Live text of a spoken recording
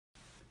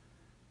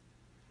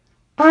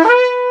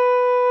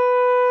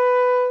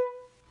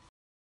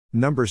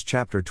Numbers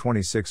chapter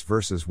 26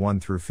 verses 1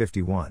 through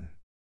 51.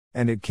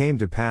 And it came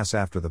to pass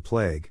after the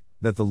plague,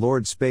 that the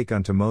Lord spake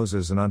unto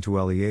Moses and unto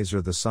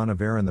Eleazar the son of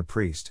Aaron the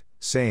priest,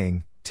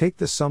 saying, Take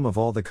the sum of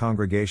all the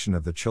congregation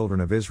of the children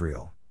of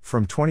Israel,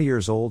 from 20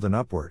 years old and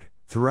upward,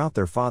 throughout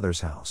their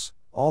father's house,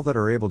 all that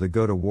are able to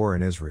go to war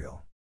in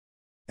Israel.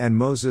 And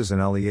Moses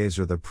and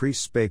Eleazar the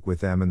priest spake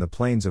with them in the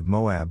plains of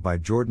Moab by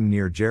Jordan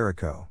near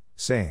Jericho,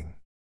 saying,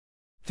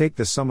 Take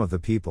the sum of the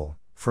people,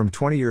 from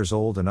 20 years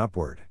old and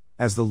upward,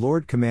 as the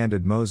Lord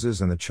commanded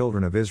Moses and the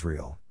children of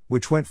Israel,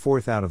 which went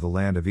forth out of the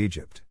land of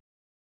Egypt.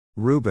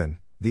 Reuben,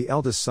 the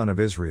eldest son of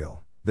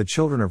Israel, the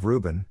children of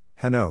Reuben,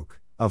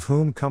 Hanoch, of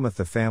whom cometh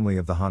the family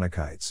of the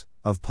Hanochites,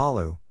 of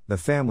Palu, the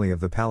family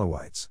of the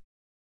Paluites.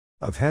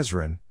 Of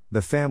Hezron,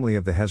 the family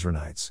of the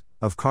Hezronites,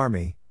 of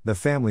Carmi, the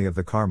family of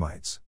the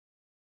Carmites.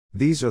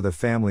 These are the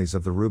families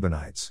of the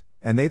Reubenites,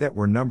 and they that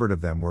were numbered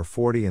of them were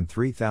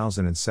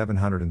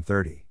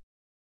 40,003,730.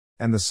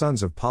 And the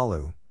sons of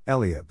Palu,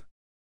 Eliab.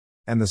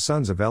 And the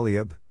sons of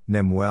Eliab,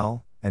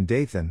 Nemuel, and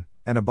Dathan,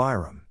 and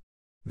Abiram.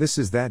 This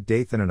is that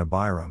Dathan and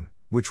Abiram,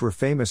 which were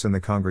famous in the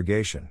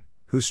congregation,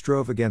 who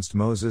strove against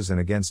Moses and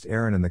against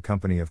Aaron in the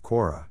company of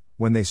Korah,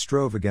 when they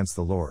strove against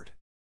the Lord.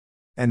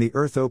 And the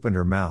earth opened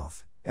her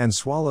mouth, and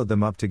swallowed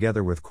them up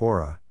together with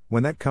Korah,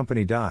 when that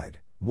company died,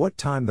 what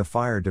time the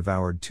fire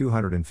devoured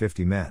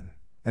 250 men,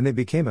 and they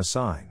became a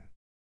sign.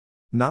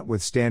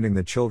 Notwithstanding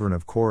the children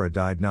of Korah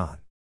died not.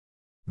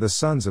 The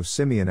sons of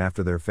Simeon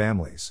after their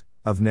families,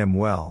 of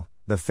Nemuel,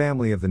 the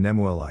family of the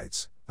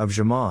Nemuelites, of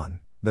Jaman,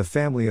 the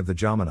family of the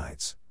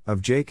Jamanites,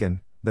 of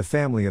Jachin, the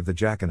family of the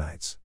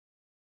Jachanites.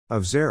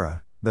 Of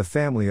Zerah, the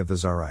family of the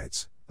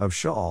Zarites, of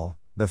Shaul,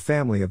 the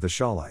family of the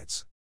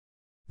Shaulites.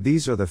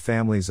 These are the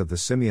families of the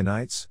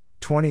Simeonites,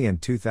 20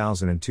 and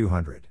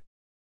 2,200.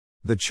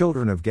 The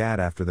children of Gad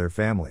after their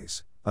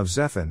families, of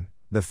Zephon,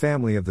 the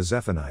family of the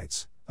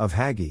Zephonites, of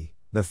Haggi,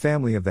 the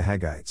family of the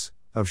Haggites,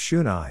 of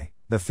Shunai,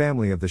 the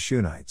family of the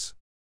Shunites.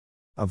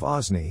 Of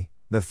Ozni,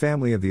 the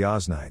family of the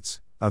Oznites,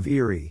 of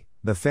Eri,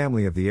 the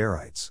family of the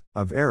Erites,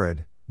 of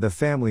Arad, the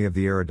family of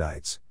the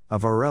Aradites,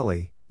 of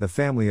Areli, the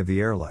family of the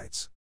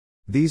Arelites.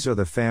 These are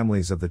the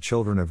families of the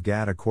children of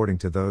Gad according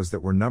to those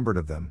that were numbered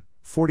of them,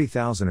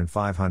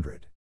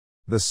 40,500.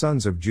 The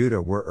sons of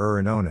Judah were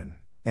and Onan,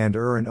 and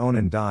and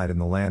Onan died in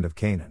the land of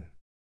Canaan.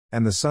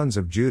 And the sons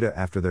of Judah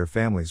after their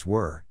families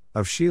were,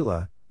 of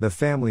Shelah, the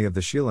family of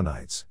the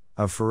Shelonites,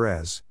 of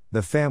Pharez,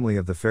 the family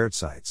of the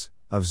Pharzites,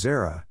 of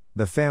Zerah,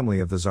 the family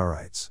of the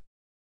Zarites.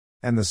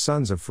 And the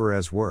sons of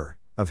Pharez were,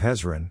 of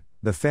Hezron,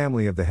 the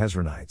family of the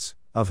Hezronites,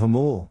 of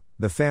Hamul,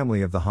 the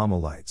family of the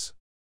Hamulites.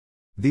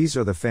 These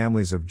are the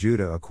families of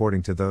Judah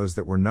according to those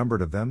that were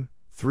numbered of them,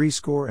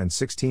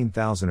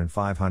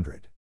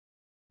 16,500.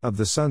 Of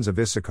the sons of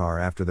Issachar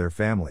after their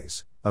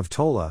families, of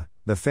Tola,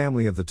 the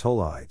family of the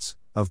Tolaites,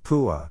 of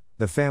Puah,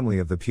 the family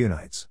of the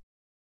Punites.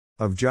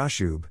 Of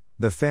Jashub,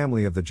 the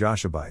family of the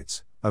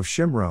Joshubites, of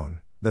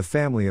Shimron, the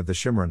family of the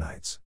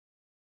Shimronites.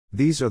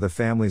 These are the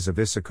families of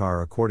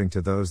Issachar according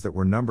to those that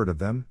were numbered of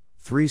them,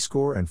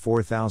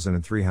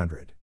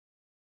 64,300.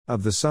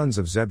 Of the sons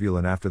of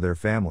Zebulun after their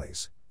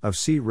families, of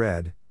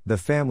Sered, the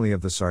family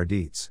of the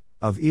Sardites,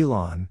 of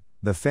Elon,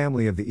 the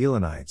family of the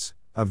Elonites,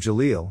 of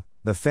Jaleel,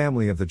 the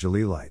family of the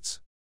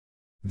Jaleelites.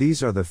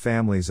 These are the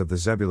families of the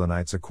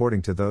Zebulunites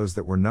according to those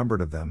that were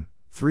numbered of them,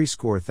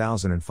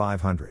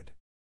 64,500.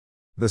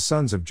 The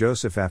sons of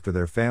Joseph after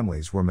their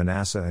families were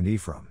Manasseh and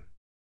Ephraim.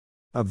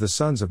 Of the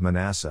sons of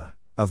Manasseh,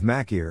 of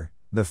Machir,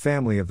 the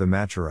family of the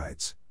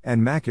Machirites,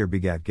 and Machir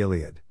begat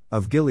Gilead,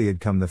 of Gilead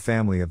come the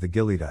family of the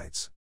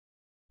Gileadites.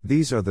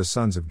 These are the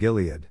sons of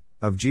Gilead,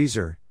 of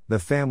Jezer, the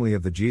family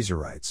of the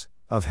Jezerites,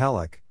 of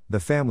Helek, the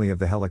family of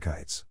the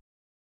Helekites.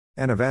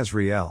 And of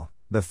Azriel,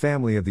 the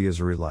family of the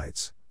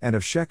Israelites, and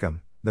of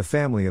Shechem, the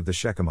family of the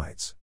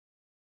Shechemites.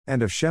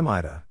 And of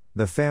Shemida,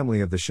 the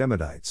family of the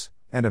Shemadites,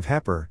 and of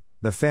Heper,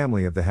 the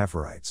family of the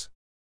Hepherites.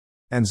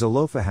 And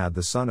Zelophehad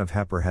the son of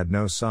Heper had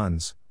no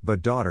sons,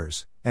 but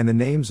daughters, and the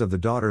names of the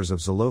daughters of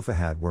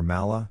Zelophehad were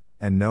Mahlah,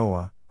 and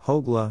Noah,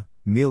 Hoglah,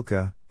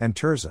 Milcah, and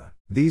Tirzah.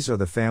 These are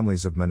the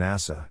families of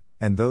Manasseh,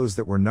 and those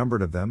that were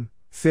numbered of them,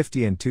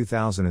 50 and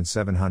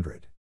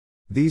 2,700.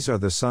 These are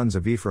the sons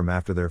of Ephraim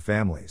after their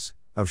families,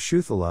 of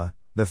Shuthelah,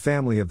 the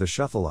family of the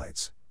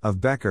Shuthalites, of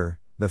Becher,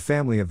 the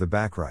family of the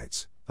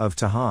Bachrites, of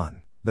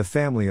Tahan, the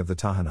family of the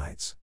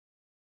Tahanites.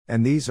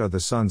 And these are the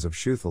sons of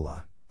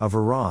Shuthelah, of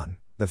Aran,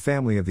 the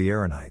family of the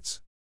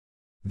Aaronites.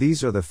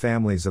 These are the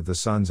families of the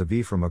sons of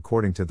Ephraim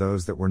according to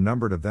those that were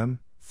numbered of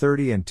them,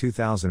 30 and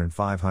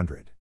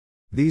 2,500.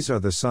 These are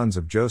the sons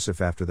of Joseph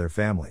after their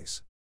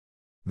families.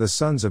 The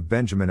sons of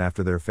Benjamin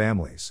after their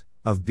families,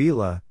 of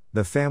Bela,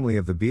 the family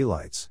of the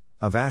Belites,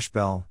 of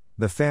Ashbel,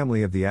 the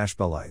family of the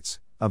Ashbelites,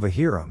 of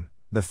Ahiram,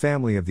 the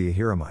family of the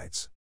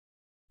Ahiramites.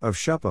 Of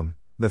Shuppim,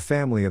 the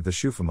family of the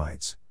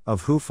Shuphamites,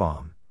 of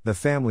Hupham, the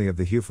family of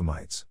the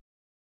Huphamites.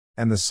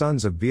 And the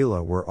sons of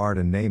Bela were Ard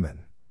and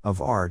Naaman,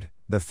 of Ard,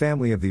 the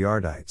family of the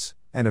Ardites,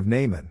 and of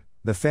Naaman,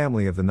 the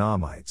family of the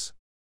Naamites.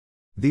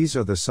 These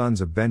are the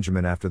sons of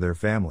Benjamin after their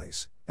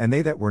families, and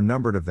they that were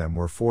numbered of them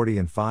were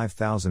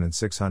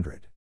 40,005,600.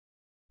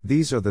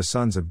 These are the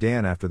sons of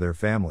Dan after their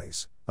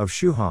families, of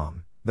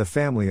Shuham, the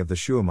family of the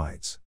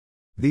Shuhamites.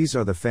 These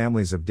are the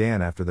families of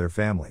Dan after their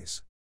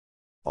families.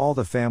 All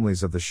the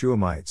families of the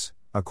Shuhamites,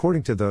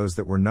 according to those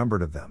that were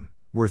numbered of them,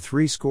 were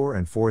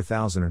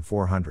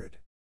 64,400.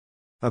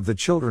 Of the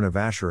children of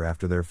Asher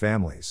after their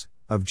families,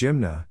 of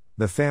Jimnah,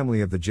 the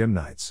family of the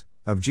Jimnites,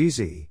 of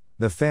Jezi,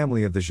 the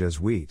family of the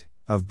Jezreelite,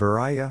 of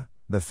Beriah,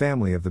 the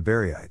family of the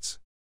Beriites.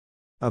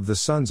 Of the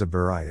sons of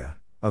Beriah,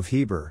 of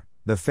Heber,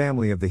 the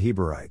family of the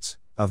Heberites,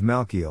 of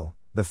Malchiel,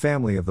 the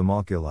family of the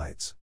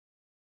Malchielites.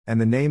 And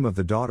the name of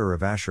the daughter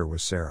of Asher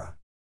was Sarah.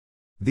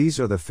 These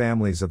are the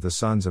families of the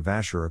sons of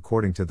Asher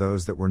according to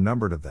those that were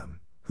numbered of them,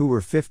 who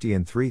were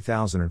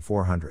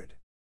 50,003,400.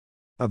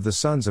 Of the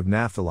sons of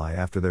Naphtali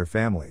after their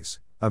families,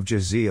 of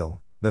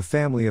Jeziel, the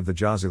family of the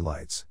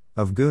Jozelites,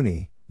 of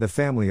Guni, the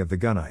family of the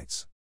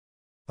Gunites.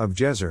 Of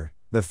Jezer,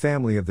 the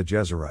family of the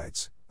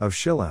Jezerites, of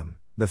Shillem,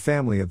 the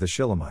family of the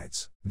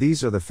Shillemites.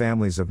 These are the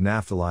families of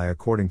Naphtali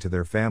according to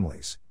their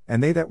families,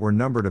 and they that were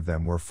numbered of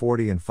them were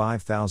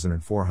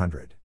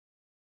 40,005,400.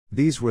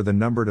 These were the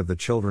numbered of the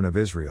children of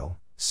Israel,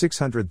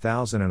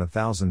 600,000 and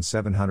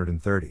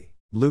 1,730.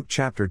 Luke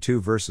chapter 2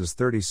 verses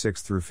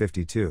 36 through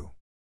 52.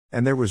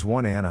 And there was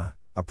one Anna,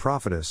 a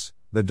prophetess,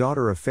 the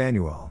daughter of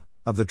Phanuel,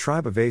 of the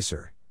tribe of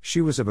Aser.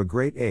 She was of a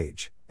great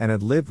age, and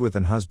had lived with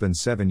an husband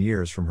 7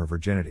 years from her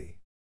virginity.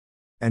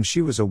 And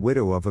she was a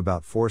widow of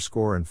about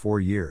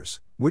 84 years,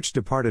 which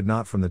departed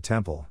not from the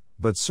temple,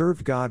 but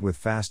served God with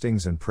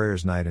fastings and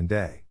prayers night and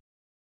day.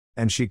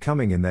 And she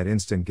coming in that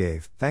instant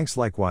gave thanks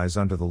likewise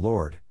unto the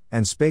Lord,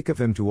 and spake of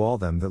him to all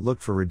them that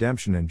looked for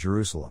redemption in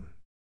Jerusalem.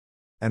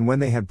 And when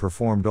they had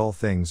performed all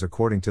things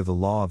according to the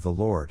law of the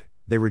Lord,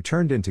 they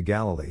returned into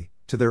Galilee,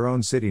 to their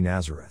own city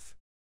Nazareth.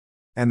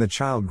 And the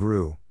child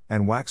grew,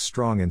 and waxed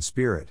strong in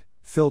spirit,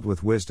 filled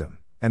with wisdom,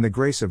 and the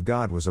grace of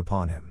God was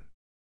upon him.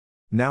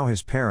 Now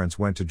his parents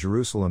went to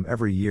Jerusalem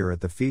every year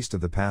at the feast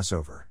of the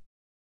Passover.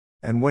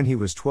 And when he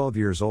was 12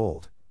 years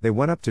old, they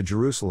went up to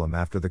Jerusalem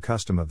after the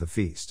custom of the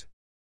feast.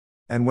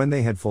 And when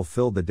they had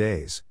fulfilled the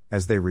days,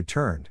 as they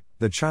returned,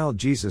 the child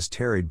Jesus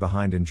tarried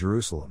behind in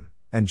Jerusalem,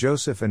 and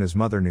Joseph and his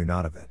mother knew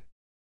not of it.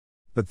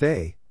 But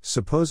they,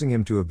 supposing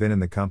him to have been in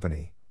the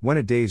company, went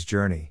a day's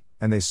journey,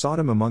 and they sought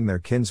him among their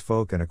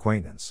kinsfolk and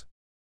acquaintance.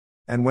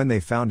 And when they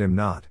found him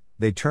not,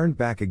 they turned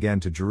back again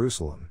to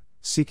Jerusalem,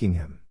 seeking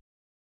him.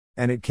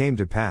 And it came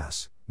to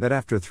pass, that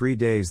after 3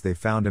 days they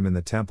found him in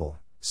the temple,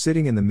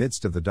 sitting in the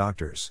midst of the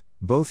doctors,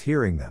 both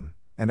hearing them,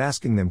 and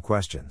asking them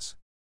questions.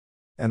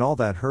 And all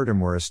that heard him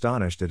were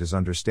astonished at his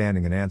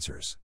understanding and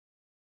answers.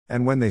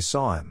 And when they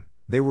saw him,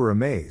 they were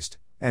amazed,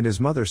 and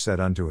his mother said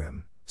unto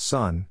him,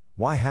 Son,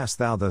 why hast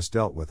thou thus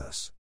dealt with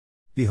us?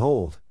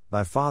 Behold,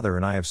 thy father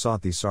and I have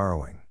sought thee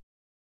sorrowing.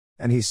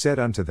 And he said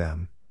unto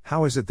them,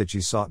 How is it that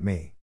ye sought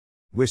me?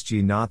 Wist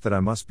ye not that I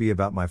must be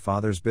about my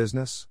father's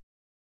business?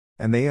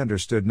 And they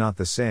understood not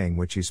the saying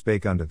which he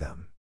spake unto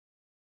them.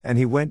 And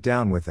he went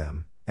down with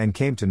them, and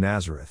came to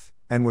Nazareth,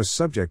 and was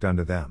subject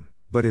unto them,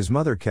 but his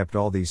mother kept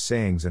all these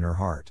sayings in her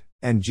heart.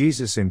 And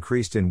Jesus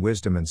increased in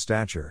wisdom and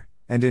stature,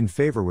 and in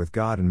favor with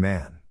God and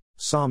man.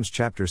 Psalms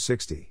chapter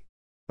 60.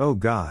 O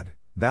God,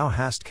 thou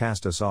hast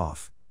cast us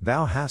off,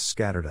 thou hast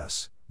scattered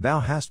us, thou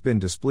hast been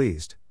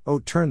displeased, O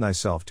turn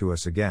thyself to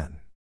us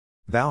again.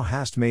 Thou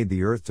hast made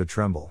the earth to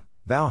tremble,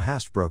 thou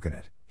hast broken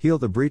it, heal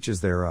the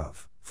breaches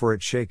thereof, for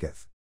it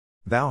shaketh.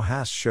 Thou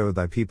hast showed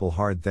thy people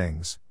hard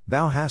things,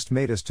 thou hast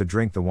made us to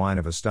drink the wine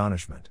of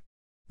astonishment.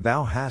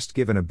 Thou hast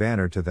given a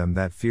banner to them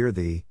that fear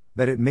thee,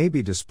 that it may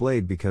be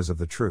displayed because of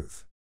the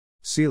truth.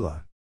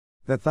 Selah.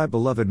 That thy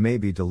beloved may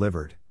be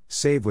delivered,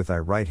 save with thy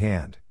right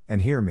hand,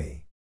 and hear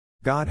me.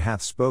 God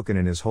hath spoken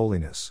in his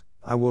holiness,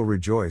 I will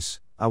rejoice,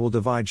 I will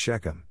divide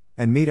Shechem,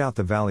 and mete out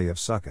the valley of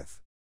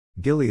Succoth.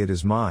 Gilead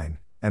is mine,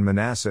 and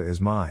Manasseh is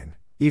mine,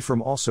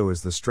 Ephraim also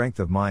is the strength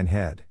of mine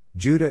head,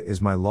 Judah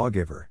is my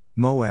lawgiver,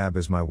 Moab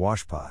is my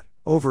washpot,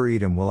 over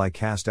Edom will I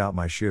cast out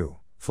my shoe,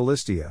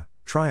 Philistia,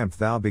 triumph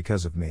thou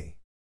because of me.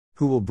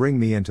 Who will bring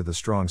me into the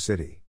strong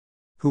city?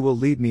 Who will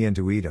lead me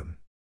into Edom?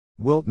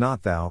 Wilt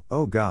not thou,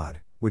 O God,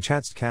 which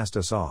hadst cast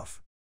us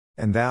off?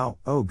 And thou,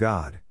 O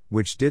God,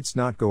 which didst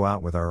not go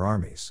out with our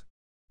armies?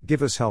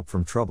 Give us help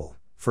from trouble,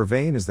 for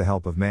vain is the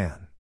help of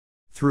man.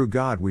 Through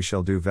God we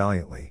shall do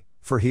valiantly,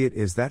 for he it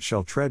is that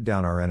shall tread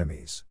down our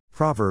enemies.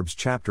 Proverbs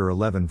chapter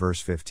 11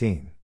 verse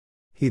 15.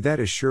 He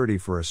that is surety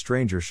for a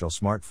stranger shall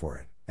smart for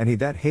it, and he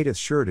that hateth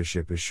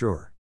suretyship is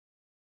sure.